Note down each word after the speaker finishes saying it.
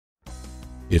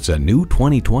It's a new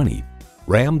 2020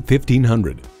 Ram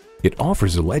 1500. It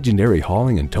offers a legendary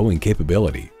hauling and towing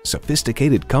capability,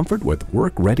 sophisticated comfort with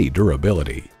work-ready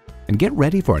durability. And get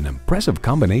ready for an impressive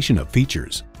combination of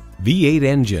features: V8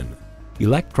 engine,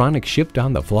 electronic shift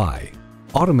on the fly,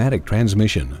 automatic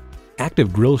transmission,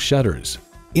 active grille shutters,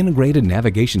 integrated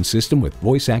navigation system with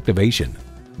voice activation,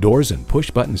 doors and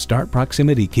push-button start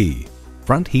proximity key,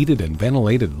 front heated and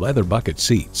ventilated leather bucket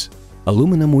seats,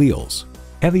 aluminum wheels,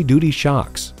 heavy-duty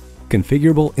shocks,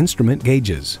 configurable instrument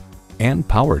gauges, and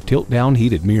power tilt-down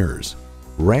heated mirrors.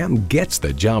 Ram gets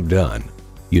the job done.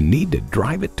 You need to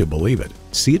drive it to believe it.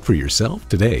 See it for yourself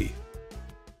today.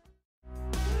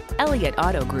 Elliott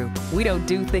Auto Group. We don't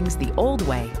do things the old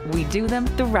way, we do them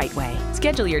the right way.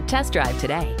 Schedule your test drive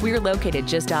today. We're located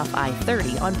just off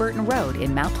I-30 on Burton Road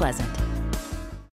in Mount Pleasant.